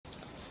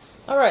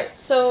Alright,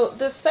 so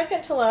the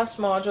second to last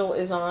module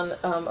is on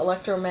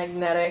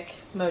electromagnetic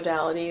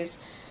modalities,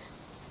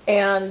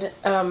 and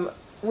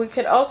we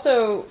could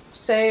also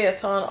say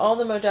it's on all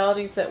the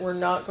modalities that we're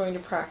not going to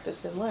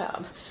practice in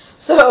lab.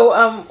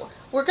 So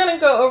we're going to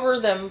go over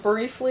them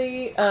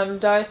briefly: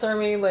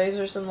 diathermy,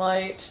 lasers and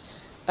light,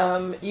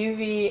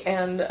 UV,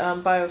 and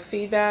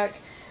biofeedback.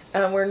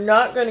 We're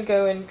not going to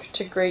go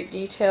into great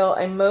detail.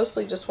 I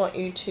mostly just want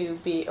you to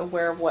be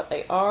aware of what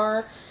they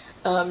are,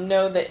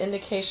 know the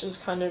indications,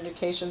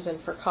 contraindications,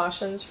 and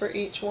precautions for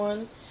each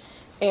one.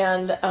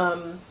 And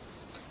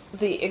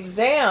the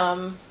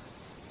exam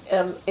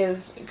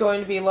is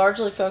going to be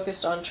largely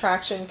focused on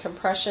traction,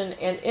 compression,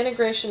 and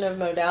integration of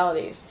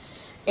modalities.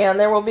 And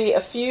there will be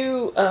a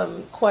few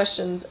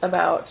questions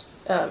about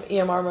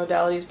EMR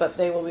modalities, but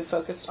they will be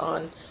focused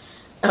on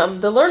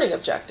the learning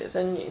objectives.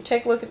 And you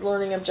take a look at the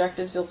learning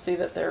objectives, you'll see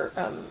that they're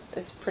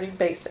it's pretty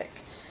basic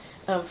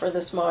for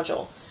this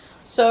module.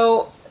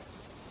 So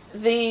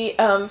the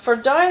for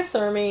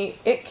diathermy,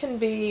 it can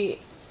be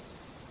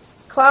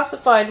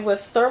classified with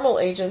thermal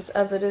agents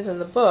as it is in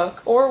the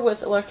book, or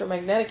with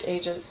electromagnetic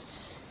agents,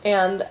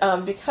 and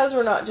because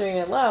we're not doing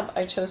it in lab,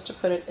 I chose to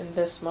put it in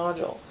this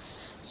module.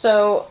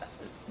 So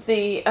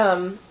the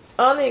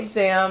on the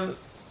exam,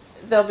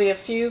 there'll be a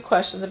few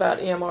questions about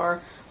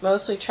EMR,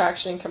 mostly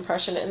traction and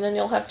compression, and then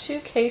you'll have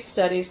two case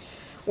studies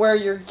where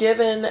you're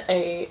given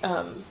a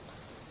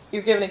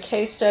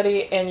case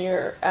study and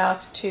you're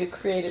asked to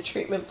create a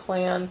treatment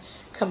plan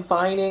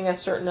combining a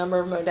certain number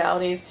of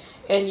modalities,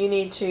 and you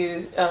need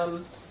to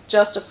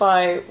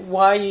justify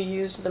why you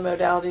used the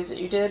modalities that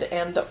you did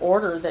and the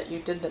order that you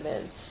did them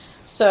in.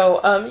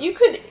 So you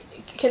could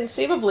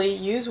conceivably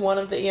use one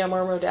of the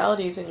EMR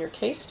modalities in your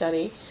case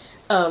study,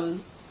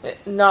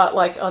 not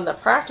like on the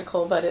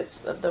practical, but it's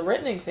the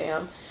written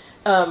exam,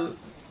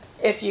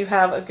 if you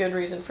have a good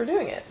reason for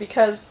doing it.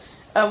 Because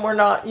we're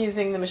not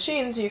using the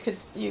machines, you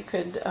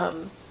could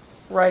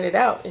write it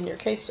out in your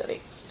case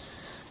study.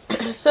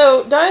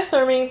 So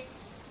diathermy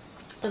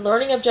and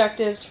learning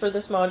objectives for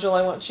this module,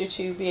 I want you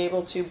to be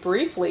able to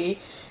briefly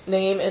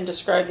name and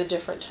describe the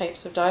different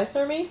types of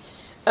diathermy,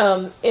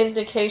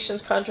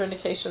 indications,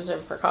 contraindications,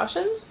 and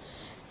precautions.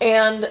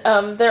 And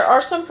there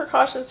are some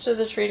precautions to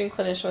the treating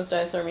clinician with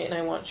diathermy, and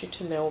I want you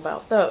to know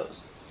about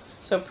those.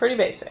 So pretty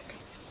basic.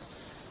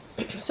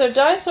 So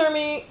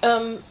diathermy,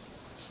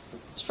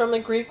 from the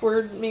Greek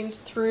word, means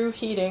through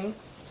heating.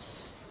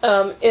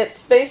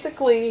 It's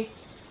basically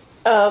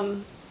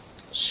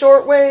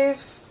shortwave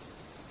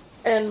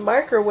and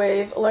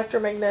microwave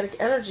electromagnetic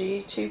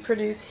energy to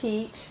produce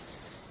heat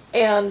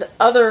and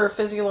other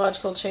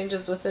physiological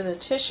changes within the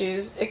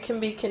tissues. It can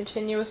be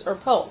continuous or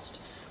pulsed.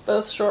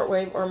 Both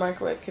shortwave or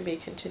microwave can be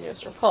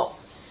continuous or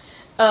pulsed.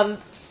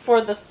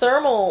 For the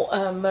thermal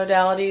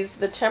modalities,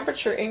 the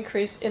temperature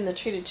increase in the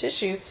treated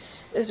tissue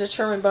is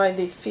determined by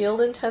the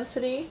field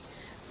intensity,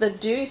 the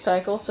duty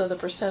cycle, so the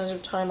percentage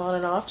of time on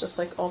and off, just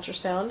like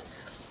ultrasound,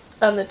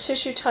 the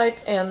tissue type,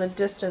 and the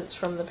distance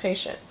from the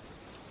patient.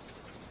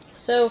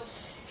 So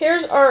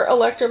here's our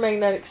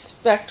electromagnetic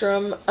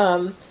spectrum.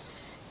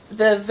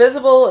 The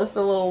visible is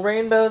the little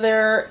rainbow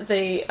there.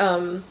 The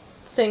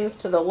things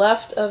to the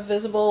left of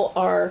visible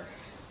are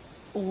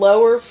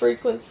lower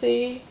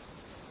frequency,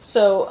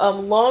 so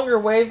longer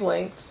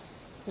wavelength,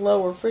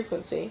 lower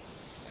frequency.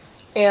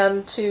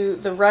 And to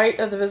the right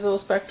of the visible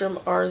spectrum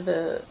are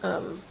the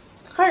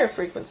higher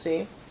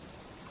frequency.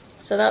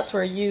 So that's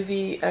where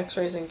UV,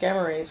 X-rays, and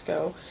gamma rays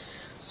go.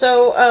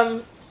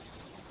 So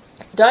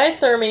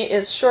diathermy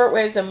is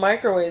shortwaves and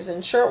microwaves,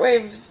 and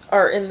shortwaves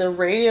are in the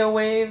radio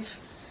wave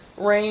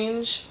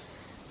range,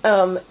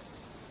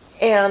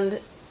 and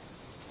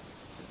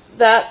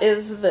that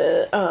is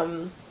the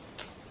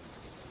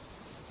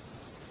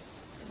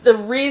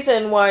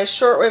reason why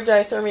shortwave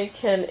diathermy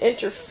can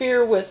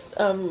interfere with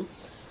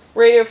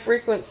radio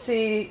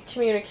frequency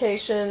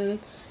communication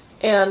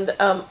and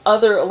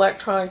other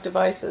electronic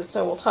devices.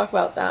 So we'll talk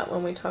about that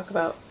when we talk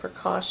about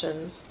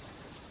precautions.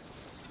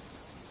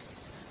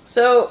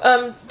 So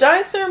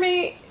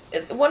diathermy,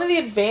 one of the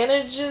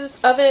advantages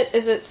of it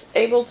is it's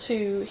able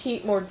to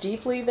heat more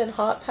deeply than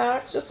hot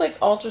packs, just like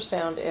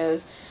ultrasound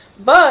is.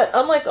 But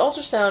unlike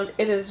ultrasound,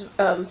 it is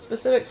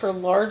specific for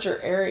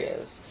larger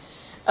areas.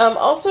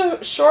 Also,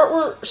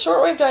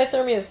 shortwave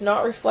diathermy is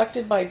not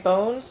reflected by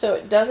bone, so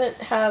it doesn't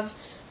have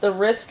the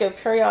risk of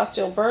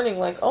periosteal burning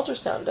like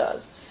ultrasound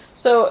does.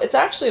 So it's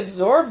actually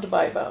absorbed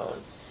by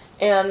bone.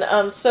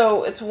 And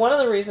so it's one of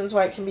the reasons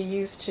why it can be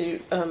used to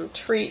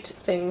treat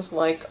things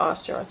like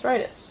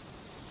osteoarthritis.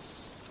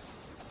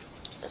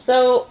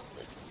 So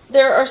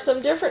there are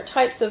some different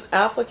types of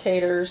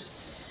applicators.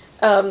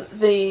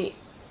 The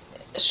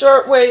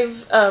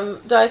shortwave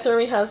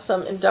diathermy has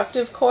some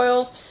inductive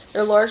coils.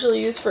 They're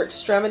largely used for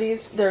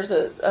extremities. There's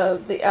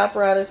the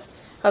apparatus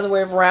has a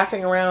way of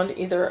wrapping around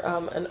either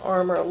an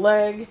arm or a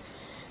leg,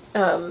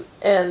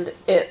 and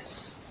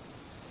it's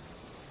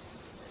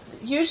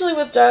usually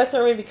with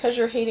diathermy, because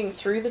you're heating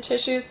through the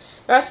tissues,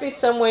 there has to be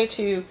some way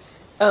to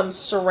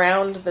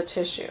surround the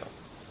tissue.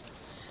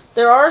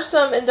 There are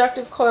some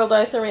inductive coil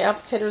diathermy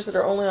applicators that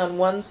are only on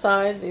one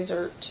side. These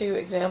are two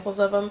examples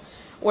of them,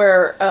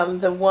 where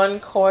the one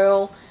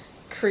coil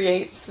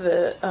creates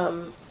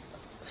the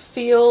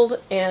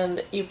field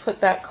and you put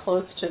that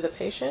close to the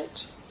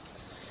patient.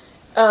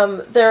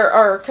 There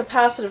are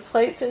capacitive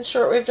plates in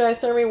shortwave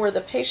diathermy where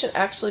the patient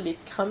actually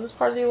becomes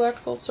part of the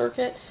electrical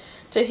circuit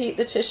to heat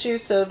the tissue,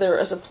 so there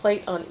is a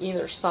plate on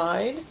either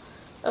side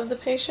of the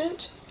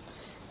patient.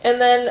 And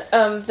then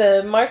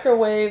the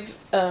microwave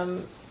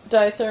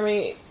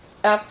diathermy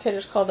applicator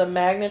is called a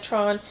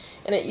magnetron,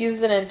 and it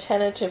uses an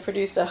antenna to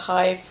produce a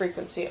high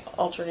frequency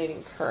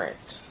alternating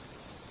current.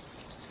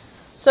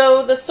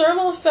 So the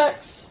thermal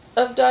effects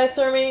of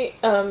diathermy,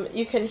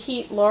 you can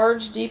heat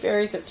large, deep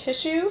areas of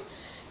tissue,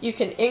 you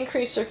can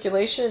increase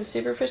circulation in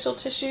superficial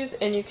tissues,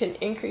 and you can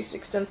increase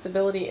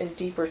extensibility in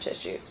deeper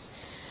tissues.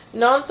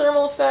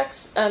 Non-thermal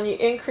effects, you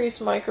increase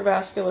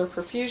microvascular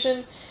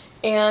perfusion,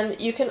 and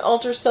you can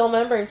alter cell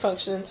membrane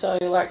function and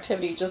cellular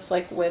activity, just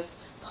like with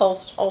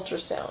pulsed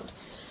ultrasound.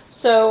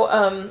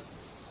 So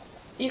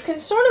you can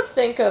sort of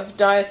think of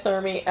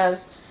diathermy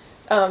as,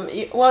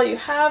 well, you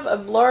have a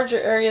larger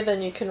area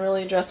than you can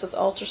really address with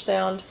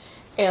ultrasound,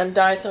 and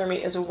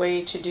diathermy is a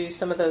way to do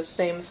some of those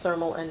same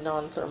thermal and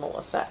non-thermal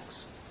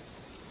effects.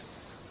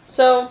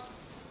 So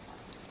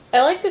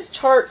I like this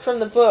chart from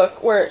the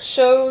book where it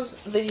shows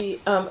the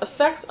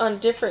effects on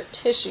different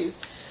tissues.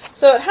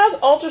 So it has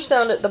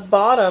ultrasound at the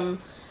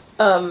bottom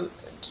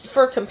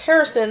for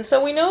comparison.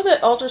 So we know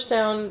that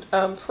ultrasound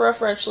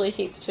preferentially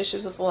heats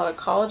tissues with a lot of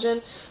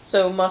collagen,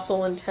 so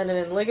muscle and tendon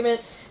and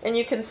ligament. And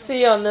you can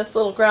see on this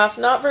little graph,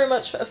 not very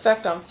much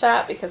effect on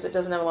fat because it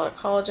doesn't have a lot of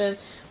collagen,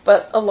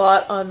 but a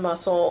lot on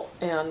muscle,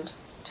 and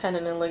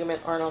tendon and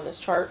ligament aren't on this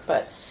chart.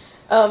 But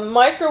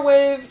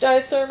microwave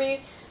diathermy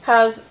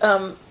has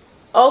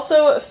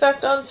also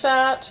effect on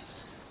fat,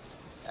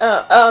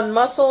 on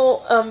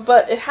muscle,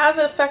 but it has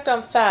an effect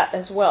on fat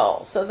as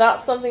well. So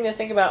that's something to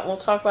think about, and we'll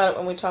talk about it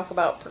when we talk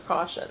about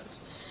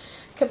precautions.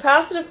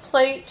 Capacitive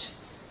plate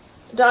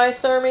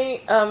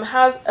diathermy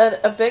has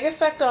a big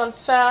effect on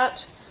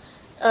fat,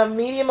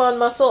 medium on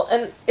muscle,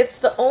 and it's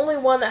the only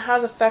one that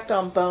has effect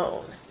on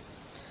bone.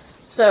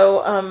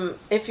 So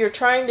if you're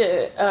trying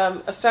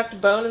to affect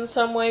bone in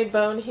some way,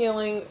 bone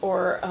healing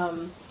or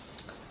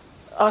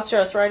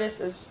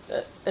osteoarthritis is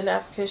an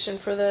application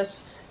for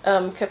this.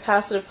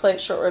 Capacitive plate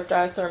shortwave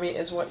diathermy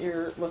is what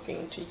you're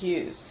looking to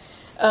use.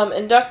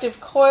 Inductive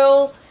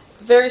coil,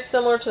 very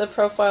similar to the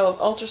profile of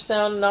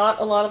ultrasound, not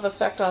a lot of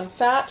effect on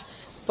fat,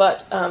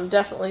 but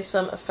definitely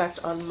some effect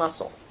on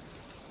muscle.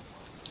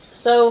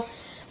 So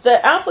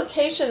the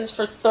applications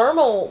for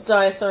thermal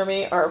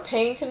diathermy are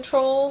pain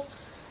control,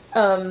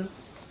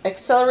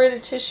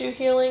 accelerated tissue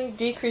healing,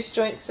 decreased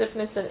joint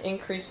stiffness, and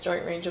increased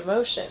joint range of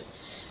motion.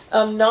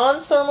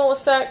 Non-thermal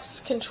effects,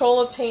 control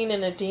of pain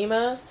and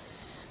edema,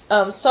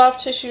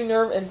 soft tissue,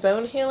 nerve, and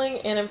bone healing,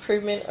 and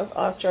improvement of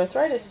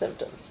osteoarthritis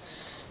symptoms.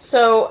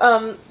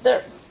 So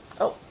there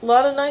are a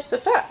lot of nice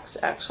effects,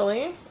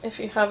 actually, if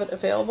you have it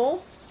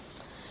available.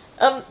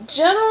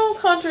 General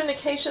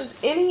contraindications,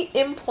 any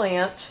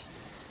implant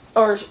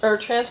or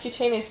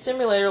transcutaneous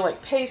stimulator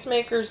like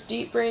pacemakers,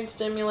 deep brain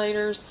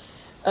stimulators,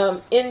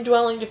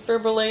 indwelling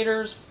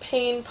defibrillators,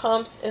 pain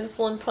pumps,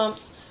 insulin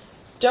pumps,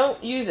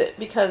 don't use it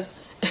because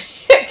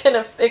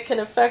it can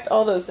affect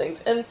all those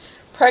things. And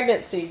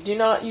pregnancy, do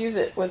not use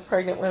it with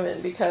pregnant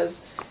women because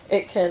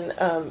it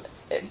can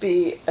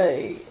be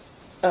a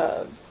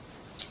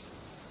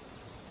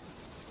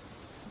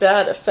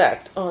bad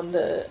effect on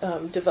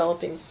the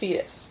developing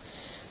fetus.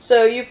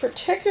 So you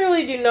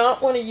particularly do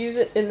not want to use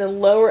it in the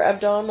lower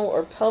abdominal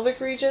or pelvic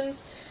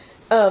regions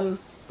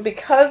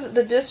because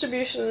the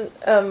distribution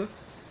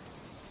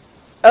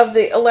of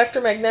the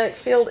electromagnetic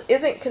field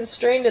isn't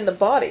constrained in the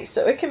body.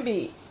 So it can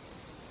be,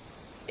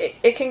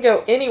 it can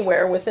go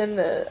anywhere within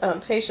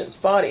the patient's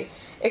body.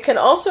 It can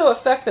also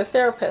affect the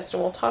therapist,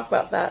 and we'll talk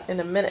about that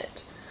in a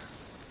minute.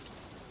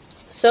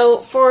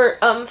 So for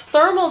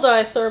thermal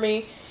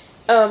diathermy,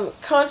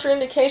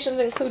 contraindications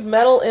include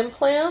metal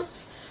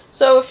implants.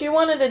 So if you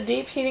wanted a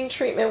deep heating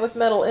treatment with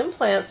metal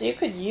implants, you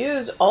could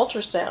use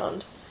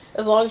ultrasound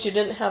as long as you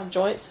didn't have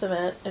joint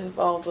cement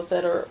involved with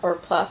it or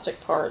plastic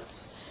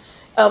parts,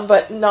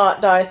 but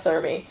not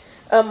diathermy.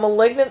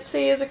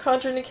 Malignancy is a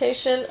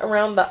contraindication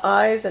around the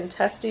eyes and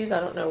testes. I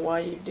don't know why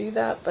you do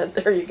that, but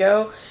there you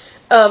go.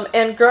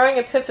 And growing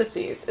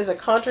epiphyses is a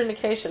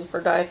contraindication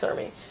for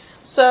diathermy.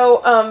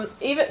 So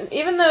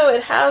even though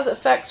it has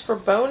effects for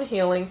bone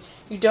healing,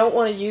 you don't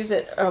want to use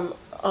it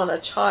on a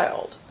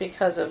child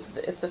because of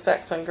its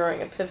effects on growing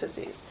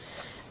epiphyses.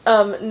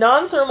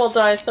 Non-thermal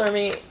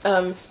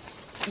diathermy,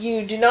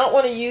 you do not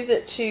want to use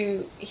it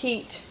to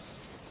heat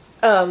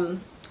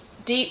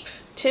deep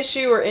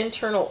tissue or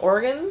internal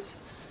organs.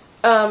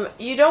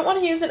 You don't want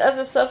to use it as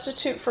a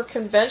substitute for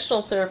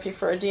conventional therapy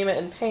for edema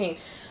and pain.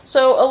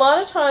 So a lot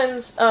of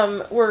times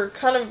we're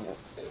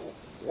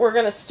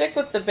going to stick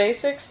with the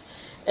basics,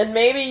 and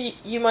maybe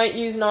you might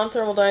use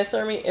non-thermal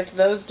diathermy if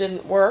those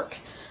didn't work.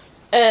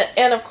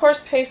 And of course,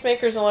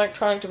 pacemakers,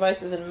 electronic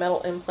devices, and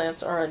metal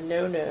implants are a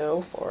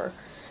no-no for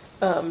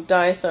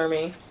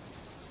diathermy.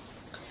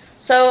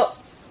 So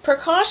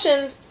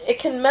precautions, it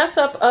can mess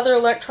up other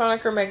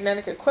electronic or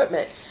magnetic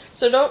equipment.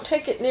 So don't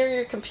take it near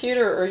your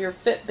computer or your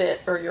Fitbit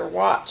or your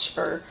watch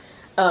or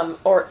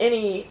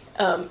any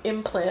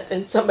implant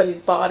in somebody's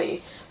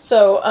body.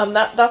 So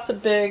that's a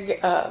big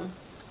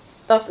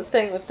that's the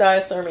thing with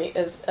diathermy,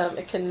 is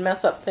it can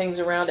mess up things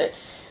around it.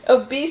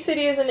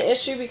 Obesity is an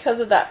issue because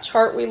of that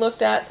chart we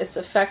looked at, its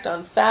effect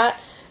on fat.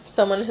 If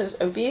someone who's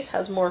obese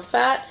has more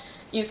fat,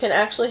 you can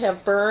actually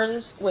have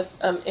burns with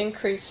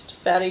increased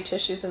fatty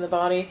tissues in the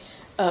body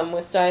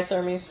with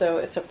diathermy, so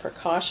it's a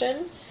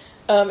precaution.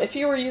 If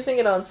you were using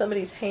it on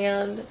somebody's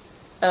hand,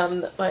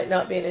 that might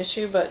not be an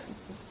issue, but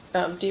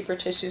deeper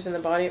tissues in the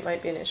body, it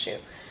might be an issue.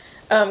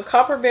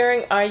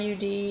 Copper-bearing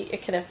IUD,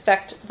 it can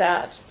affect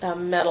that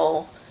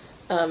metal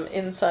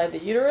inside the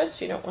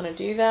uterus. You don't want to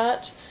do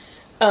that.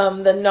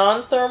 The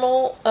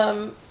non-thermal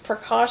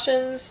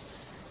precautions,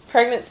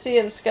 pregnancy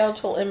and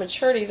skeletal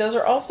immaturity, those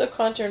are also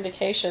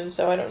contraindications,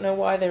 so I don't know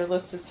why they're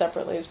listed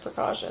separately as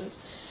precautions.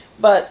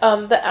 But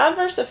the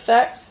adverse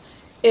effects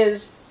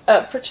is,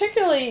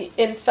 particularly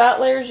in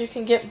fat layers, you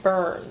can get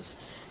burns.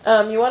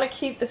 You want to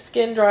keep the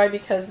skin dry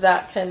because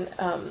that can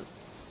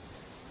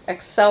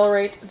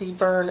accelerate the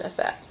burn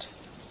effect.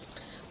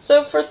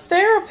 So for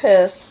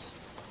therapists,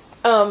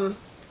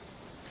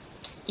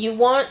 you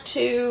want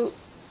to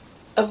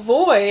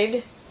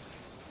avoid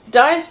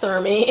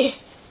diathermy,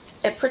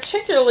 and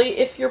particularly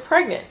if you're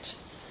pregnant.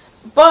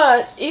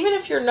 But even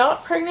if you're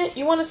not pregnant,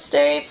 you want to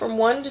stay from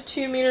 1 to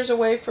 2 meters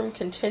away from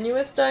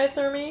continuous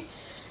diathermy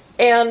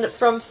and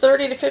from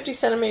 30 to 50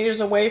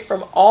 centimeters away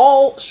from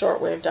all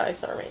shortwave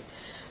diathermy.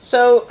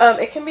 So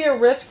it can be a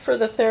risk for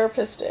the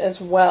therapist as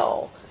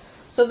well.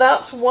 So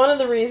that's one of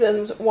the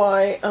reasons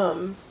why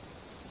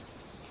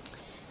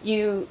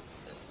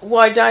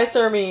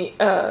diathermy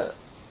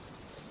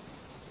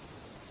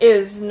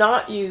is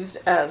not used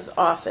as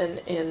often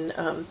in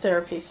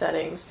therapy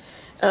settings.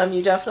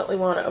 You definitely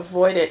want to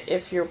avoid it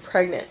if you're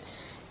pregnant.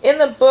 In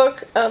the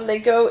book, they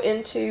go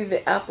into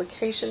the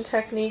application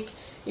technique.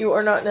 You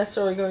are not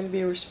necessarily going to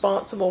be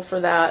responsible for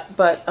that,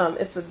 but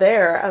it's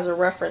there as a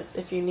reference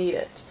if you need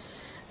it.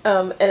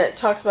 And it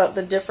talks about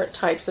the different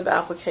types of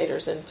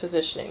applicators and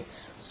positioning.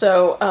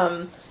 So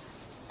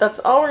that's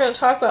all we're going to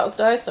talk about with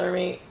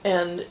diathermy,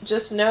 and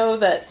just know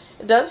that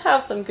it does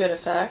have some good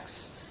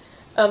effects.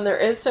 There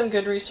is some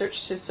good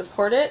research to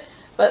support it,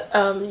 but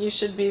you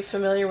should be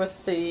familiar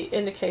with the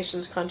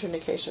indications,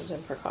 contraindications,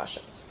 and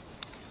precautions.